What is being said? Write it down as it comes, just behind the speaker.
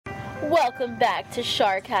Welcome back to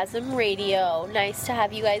Sharkasm Radio. Nice to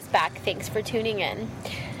have you guys back. Thanks for tuning in.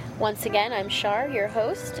 Once again, I'm Shar, your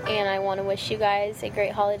host, and I want to wish you guys a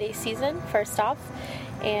great holiday season, first off.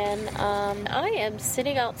 And I am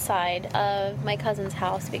sitting outside of my cousin's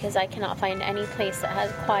house because I cannot find any place that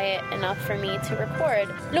has quiet enough for me to record.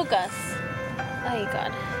 Lucas. Oh,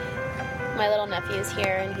 God. My little nephew's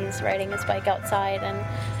here, and he's riding his bike outside, and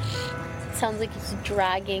it sounds like he's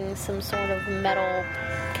dragging some sort of metal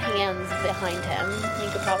cans behind him. You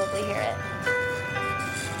could probably hear it.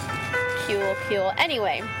 Cool.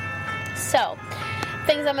 Anyway, so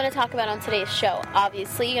things I'm going to talk about on today's show.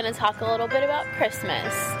 Obviously, going to talk a little bit about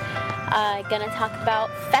Christmas. Going to talk about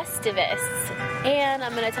Festivus. And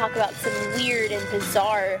I'm going to talk about some weird and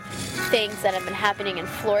bizarre things that have been happening in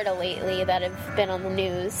Florida lately that have been on the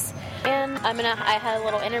news. And I had a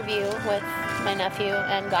little interview with my nephew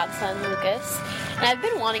and godson, Lucas. And I've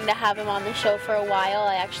been wanting to have him on the show for a while.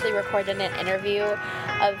 I actually recorded an interview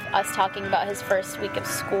of us talking about his first week of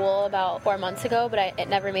school about 4 months ago, but it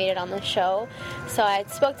never made it on the show. So I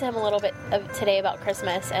spoke to him a little bit today about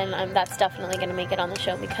Christmas, and that's definitely going to make it on the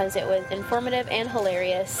show because it was informative and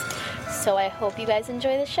hilarious. So I hope you guys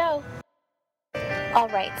enjoy the show.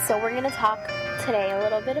 Alright, so we're going to talk today a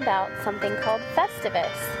little bit about something called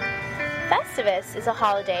Festivus. Festivus is a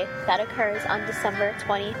holiday that occurs on December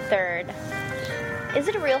 23rd. Is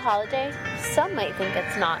it a real holiday? Some might think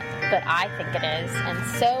it's not, but I think it is, and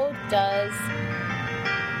so does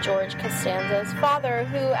George Costanza's father,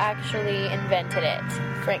 who actually invented it,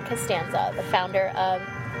 Frank Costanza, the founder of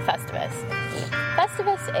Festivus.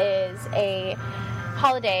 Festivus is a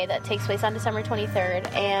holiday that takes place on December 23rd,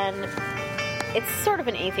 and it's sort of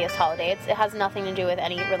an atheist holiday. It has nothing to do with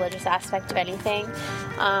any religious aspect of anything.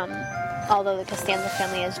 Although the Costanza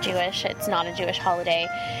family is Jewish, it's not a Jewish holiday.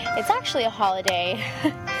 It's actually a holiday.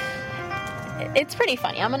 It's pretty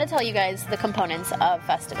funny. I'm going to tell you guys the components of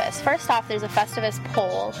Festivus. First off, there's a Festivus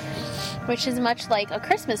pole, which is much like a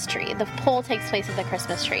Christmas tree. The pole takes place at the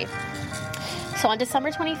Christmas tree. So on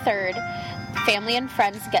December 23rd, family and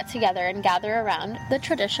friends get together and gather around the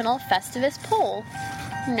traditional Festivus pole.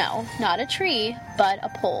 No, not a tree, but a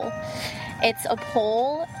pole. It's a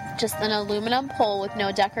pole, just an aluminum pole with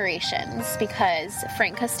no decorations, because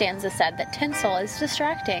Frank Costanza said that tinsel is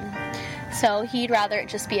distracting. So he'd rather it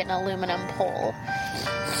just be an aluminum pole.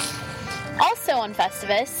 Also on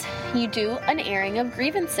Festivus, you do an airing of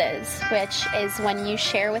grievances, which is when you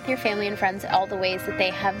share with your family and friends all the ways that they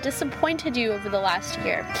have disappointed you over the last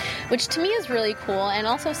year, which to me is really cool and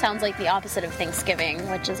also sounds like the opposite of Thanksgiving,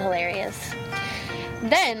 which is hilarious.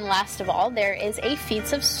 Then, last of all, there is a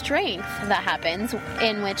feats of strength that happens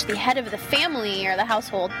in which the head of the family or the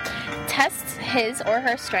household tests his or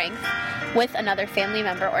her strength with another family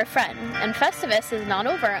member or friend. And Festivus is not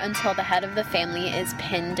over until the head of the family is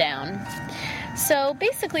pinned down. So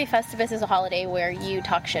basically, Festivus is a holiday where you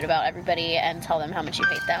talk shit about everybody and tell them how much you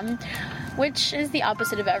hate them, which is the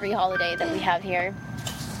opposite of every holiday that we have here.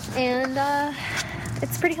 And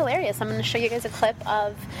it's pretty hilarious. I'm going to show you guys a clip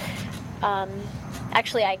of...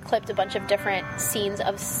 Actually, I clipped a bunch of different scenes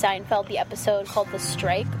of Seinfeld, the episode called The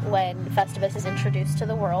Strike, when Festivus is introduced to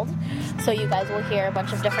the world. So you guys will hear a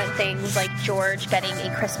bunch of different things, like George getting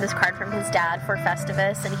a Christmas card from his dad for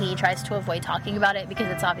Festivus, and he tries to avoid talking about it because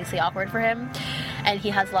it's obviously awkward for him. And he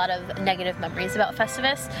has a lot of negative memories about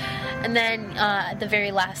Festivus. And then the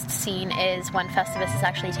very last scene is when Festivus is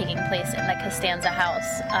actually taking place in the Costanza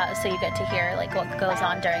house. So you get to hear like what goes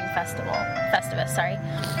on during Festivus.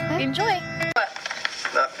 Enjoy.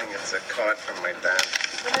 Nothing. It's a card from my dad.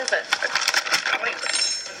 What is it?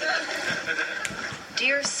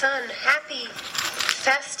 Dear son, happy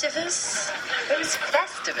Festivus? What is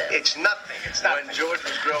Festivus? It's nothing. It's nothing. When George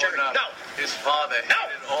was growing up, his father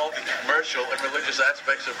hated all the commercial and religious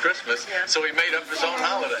aspects of Christmas, so he made up his own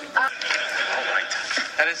holiday. All right.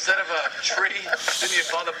 And instead of a tree, didn't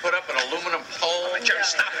your father put up an aluminum pole? Jerry,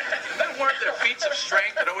 stop it. Then weren't there feats of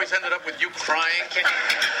strength that always ended up with you crying?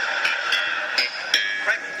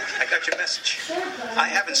 Frank, I got your message. I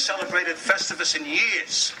haven't celebrated Festivus in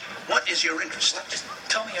years. What is your interest? Just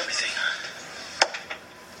tell me everything.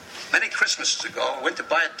 Many Christmases ago, I went to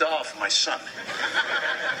buy a doll for my son.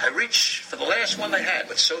 I reached for the last one they had,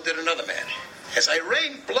 but so did another man. As I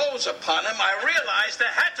rained blows upon him, I realized there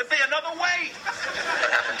had to be another way. What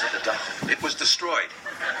happened to the doll? It was destroyed.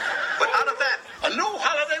 But out of that, a new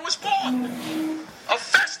holiday was born. A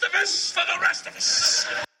Festivus for the rest of us.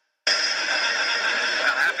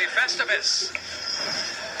 Happy Festivus.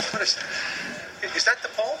 What is that? Is that the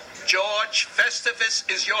pole? George, Festivus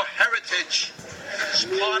is your heritage. It's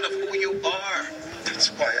part of who you are. That's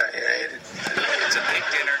why I hate it. It's a big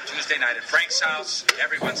dinner Tuesday night at Frank's house.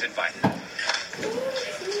 Everyone's invited.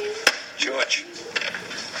 George,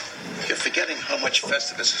 you're forgetting how much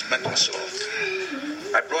Festivus has meant to us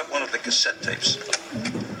all. I brought one of the cassette tapes.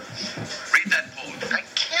 Read that poem. I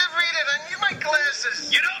can't read it. I need my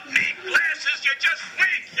glasses. You don't need glasses. You're just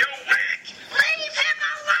weak. You're weak. Leave him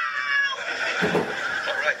alone!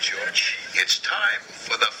 All right, George. It's time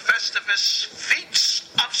for the Festivus Feats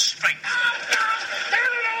of Strength.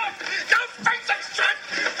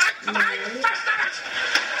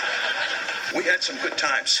 We had some good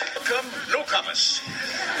times. Welcome, newcomers.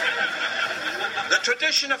 The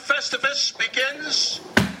tradition of Festivus begins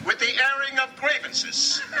with the airing of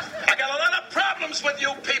grievances. I got a lot of problems with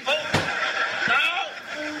you people. Now,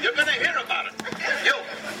 you're going to hear about it. You,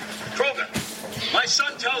 Kroger, my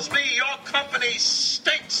son tells me your company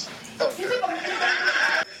stinks.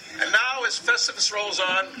 And now, as Festivus rolls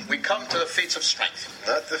on, we come to the feats of strength.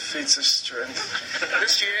 Not the feats of strength.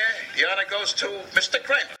 This year, the honor goes to Mr.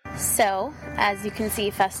 Kramer. So, as you can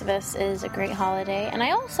see, Festivus is a great holiday, and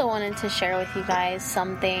I also wanted to share with you guys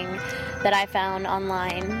something that I found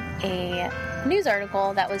online, a news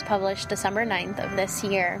article that was published December 9th of this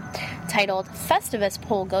year, titled, Festivus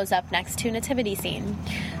Pole Goes Up Next to Nativity Scene.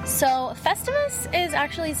 So, Festivus is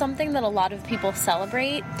actually something that a lot of people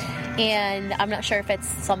celebrate, and I'm not sure if it's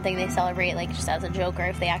something they celebrate like just as a joke or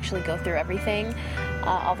if they actually go through everything.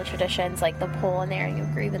 All the traditions like the pole and the airing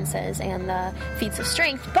of grievances and the feats of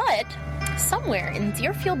strength, but somewhere in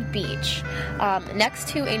Deerfield Beach, next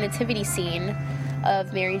to a nativity scene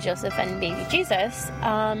of Mary, Joseph, and baby Jesus,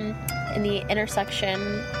 in the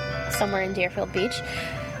intersection somewhere in Deerfield Beach,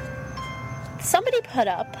 somebody put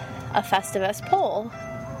up a Festivus pole,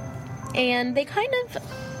 and they kind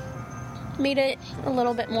of made it a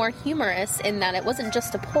little bit more humorous in that it wasn't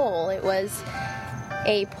just a pole, it was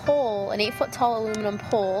a pole, an 8-foot tall aluminum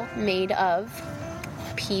pole made of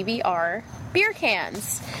PBR beer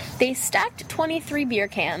cans. They stacked 23 beer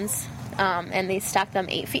cans, and they stacked them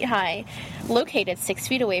 8 feet high, located 6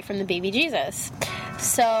 feet away from the baby Jesus.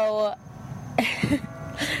 So,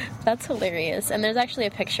 that's hilarious. And there's actually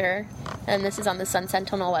a picture, and this is on the Sun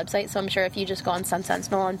Sentinel website, so I'm sure if you just go on Sun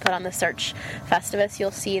Sentinel and put on the search Festivus, you'll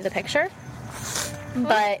see the picture.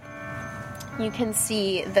 But you can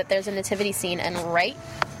see that there's a nativity scene, and right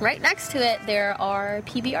next to it there are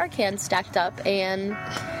PBR cans stacked up, and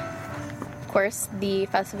of course the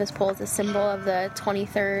Festivus pole is a symbol of the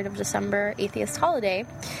 23rd of December atheist holiday.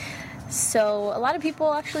 So a lot of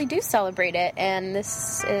people actually do celebrate it, and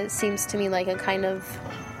this seems to me like a kind of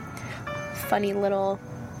funny little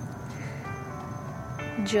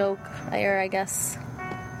joke, or I guess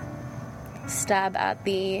stab at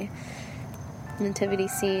the nativity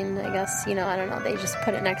scene, I guess. I don't know, they just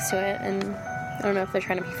put it next to it, and I don't know if they're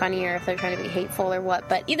trying to be funny or if they're trying to be hateful or what,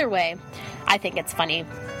 but either way, I think it's funny.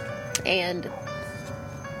 And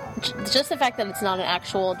just the fact that it's not an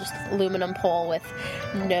actual just aluminum pole with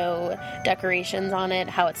no decorations on it,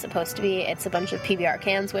 how it's supposed to be, it's a bunch of PBR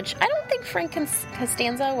cans, which I don't think Frank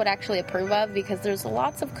Costanza would actually approve of, because there's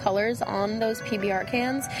lots of colors on those PBR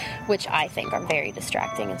cans, which I think are very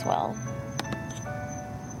distracting as well.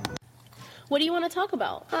 What do you want to talk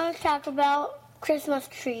about? I want to talk about Christmas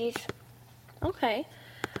trees. Okay.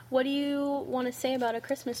 What do you want to say about a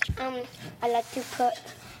Christmas tree? I like to put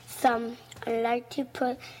some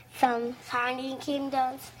tiny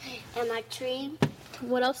candles in my tree.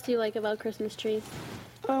 What else do you like about Christmas trees?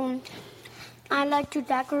 I like to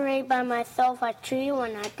decorate by myself a tree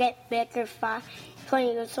when I get bigger,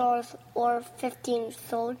 20 years old, or 15 years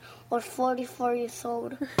old, or 44 years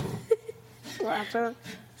old. Whatever.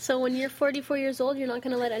 So when you're 44 years old, you're not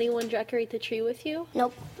going to let anyone decorate the tree with you?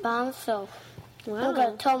 Nope, by myself. Wow. I'm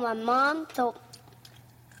going to tell my mom I'm going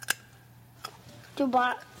to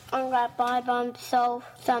buy by myself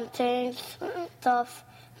some things, stuff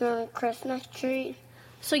for a Christmas tree.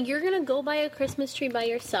 So you're going to go buy a Christmas tree by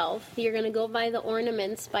yourself, you're going to go buy the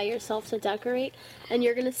ornaments by yourself to decorate, and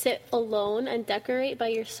you're going to sit alone and decorate by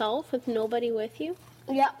yourself with nobody with you?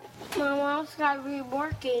 Yep. My mom's got to be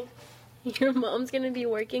working. Your mom's going to be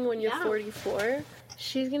working when you're 44?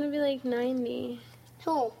 She's going to be like 90.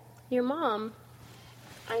 Who? Your mom.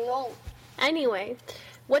 I know. Anyway,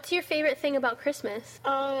 what's your favorite thing about Christmas?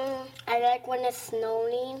 I like when it's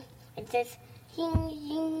snowing. It just ying,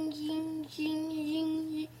 ying, ying, ying,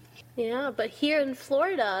 ying. Yeah, but here in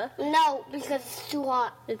Florida... No, because it's too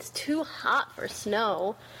hot. It's too hot for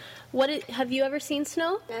snow. Have you ever seen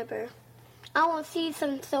snow? Never. I want to see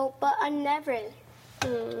some snow, but I never.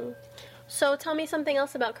 So tell me something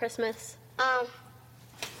else about Christmas.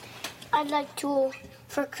 I'd like to,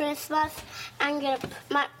 for Christmas, I'm gonna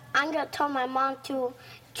I'm gonna tell my mom to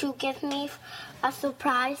give me a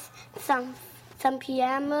surprise, some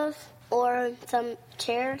pajamas or some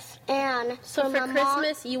chairs. And So for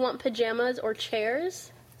Christmas, you want pajamas or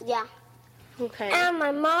chairs? Yeah. Okay. And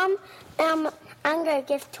my mom, I'm gonna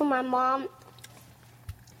give to my mom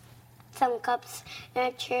some cups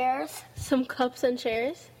and chairs. Some cups and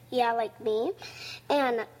chairs? Yeah, like me.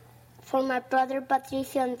 And for my brother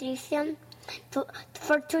Patricio and Trician,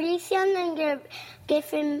 for Trician, I'm gonna give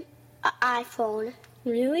him an iPhone.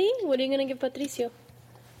 Really? What are you going to give Patricio?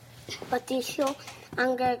 Patricio,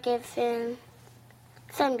 I'm gonna give him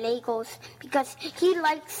some Legos because he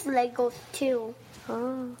likes Legos too.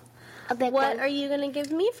 Oh. A big What one. are you going to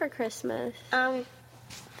give me for Christmas? I'm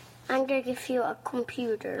gonna give you a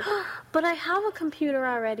computer. But I have a computer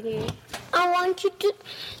already. I want you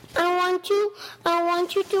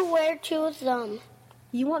to wear two of them.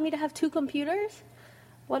 You want me to have 2 computers?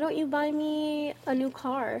 Why don't you buy me a new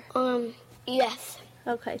car? Yes.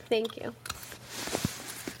 Okay, thank you.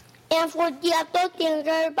 And for the other thing, I'm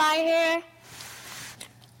gonna buy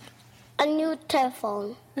her a new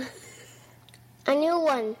telephone. A new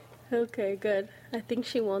one. Okay, good. I think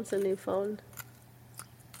she wants a new phone.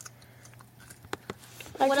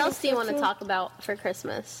 What else do you want to talk about for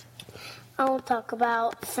Christmas? I will talk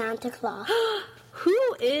about Santa Claus.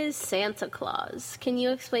 Who is Santa Claus? Can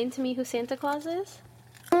you explain to me who Santa Claus is?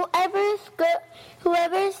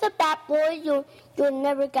 Whoever is a bad boy, you'll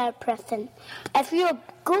never get a present. If you're a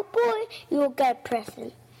good boy, you'll get a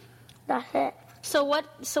present. That's it. So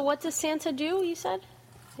what does Santa do, you said?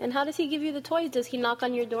 And how does he give you the toys? Does he knock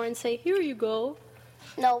on your door and say, "Here you go"?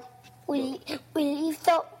 No, we leave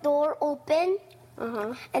the door open,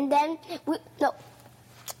 and then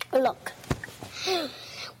look.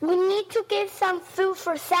 We need to get some food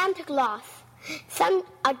for Santa Claus.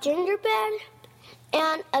 A gingerbread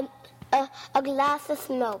and a glass of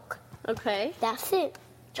milk. Okay. That's it.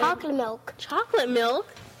 Chocolate milk. Chocolate milk?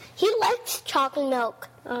 He likes chocolate milk.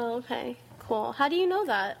 Oh, okay. Cool. How do you know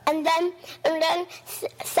that? And then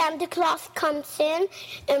Santa Claus comes in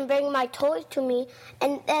and bring my toys to me.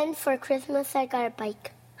 And then for Christmas, I got a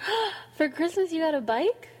bike. For Christmas, you got a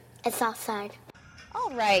bike? It's outside.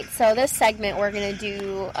 All right, so this segment we're going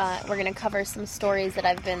to cover some stories that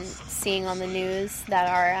I've been seeing on the news that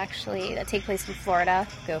take place in Florida,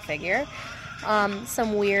 go figure.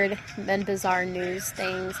 Some weird and bizarre news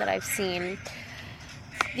things that I've seen.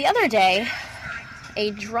 The other day,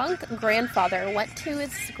 a drunk grandfather went to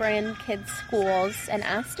his grandkids' schools and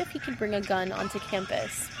asked if he could bring a gun onto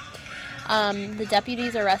campus. The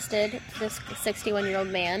deputies arrested this 61-year-old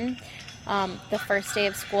man the first day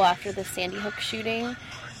of school after the Sandy Hook shooting,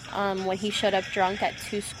 when he showed up drunk at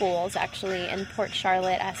 2 schools, actually, in Port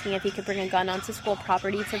Charlotte, asking if he could bring a gun onto school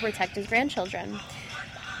property to protect his grandchildren.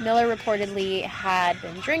 Miller reportedly had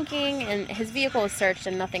been drinking, and his vehicle was searched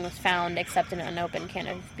and nothing was found except an unopened can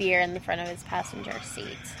of beer in the front of his passenger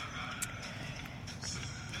seat.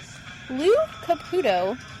 Lou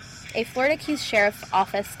Caputo, a Florida Keys Sheriff's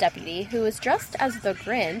Office deputy who was dressed as the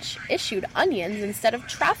Grinch, issued onions instead of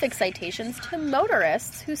traffic citations to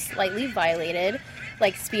motorists who slightly violated,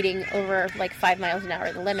 like speeding over 5 miles an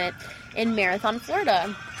hour the limit, in Marathon,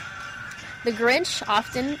 Florida. The Grinch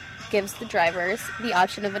often gives the drivers the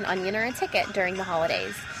option of an onion or a ticket during the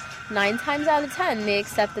holidays. 9 times out of 10, they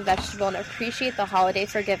accept the vegetable and appreciate the holiday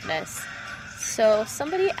forgiveness. So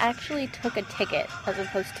somebody actually took a ticket as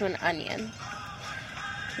opposed to an onion.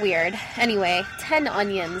 Weird. Anyway, 10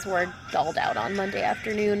 onions were doled out on Monday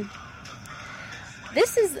afternoon.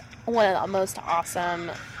 This is one of the most awesome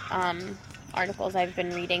articles I've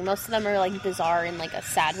been reading. Most of them are bizarre in a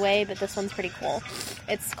sad way, but this one's pretty cool.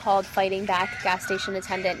 It's called Fighting Back. Gas station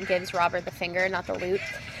attendant gives robber the finger, not the loot.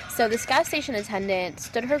 So this gas station attendant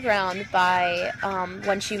stood her ground by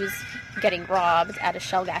when she was getting robbed at a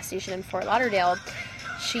Shell gas station in Fort Lauderdale.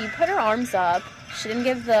 She put her arms up. She didn't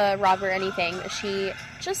give the robber anything. She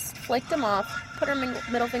just flicked him off, put her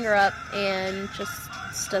middle finger up, and just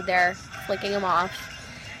stood there flicking him off.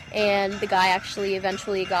 And the guy actually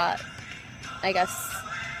eventually got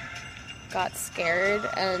scared,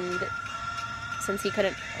 and since he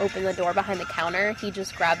couldn't open the door behind the counter, he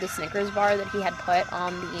just grabbed the Snickers bar that he had put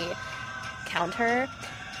on the counter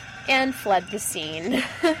and fled the scene.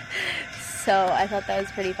 So I thought that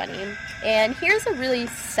was pretty funny. And here's a really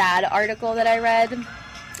sad article that I read.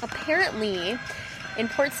 Apparently, in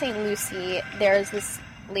Port St. Lucie, there's this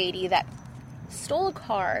lady that stole a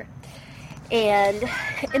car, and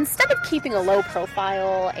instead of keeping a low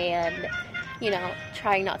profile and,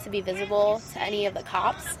 trying not to be visible to any of the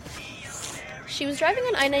cops, she was driving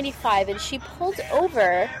on I-95 and she pulled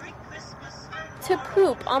over to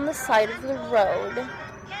poop on the side of the road.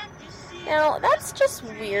 Now, that's just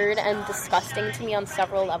weird and disgusting to me on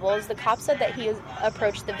several levels. The cop said that he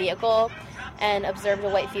approached the vehicle and observed a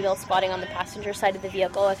white female squatting on the passenger side of the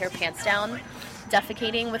vehicle with her pants down,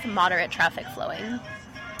 defecating with moderate traffic flowing.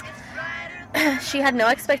 She had no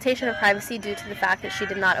expectation of privacy due to the fact that she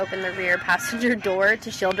did not open the rear passenger door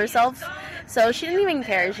to shield herself, so she didn't even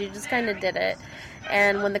care. She just kind of did it.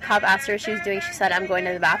 And when the cop asked her what she was doing, she said, "I'm going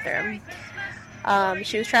to the bathroom."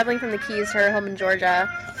 She was traveling from the Keys to her home in Georgia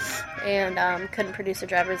and couldn't produce a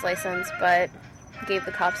driver's license, but gave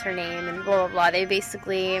the cops her name and blah, blah, blah. They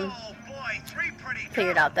basically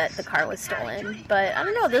figured out that the car was stolen. But I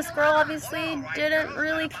don't know, this girl obviously didn't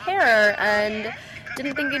really care and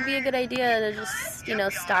didn't think it'd be a good idea to just,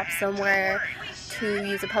 stop somewhere to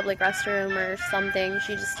use a public restroom or something.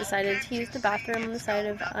 She just decided to use the bathroom on the side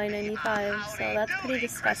of I-95, so that's pretty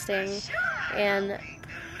disgusting and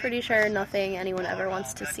pretty sure nothing anyone ever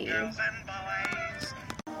wants to see.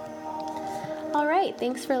 Alright,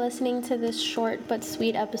 thanks for listening to this short but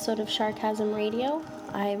sweet episode of Sharkasm Radio.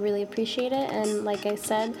 I really appreciate it, and like I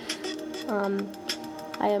said,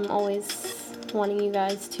 I am always wanting you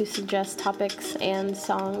guys to suggest topics and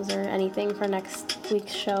songs or anything for next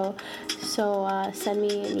week's show. So send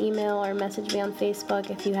me an email or message me on Facebook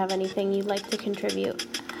if you have anything you'd like to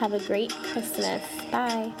contribute. Have a great Christmas.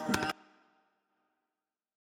 Bye.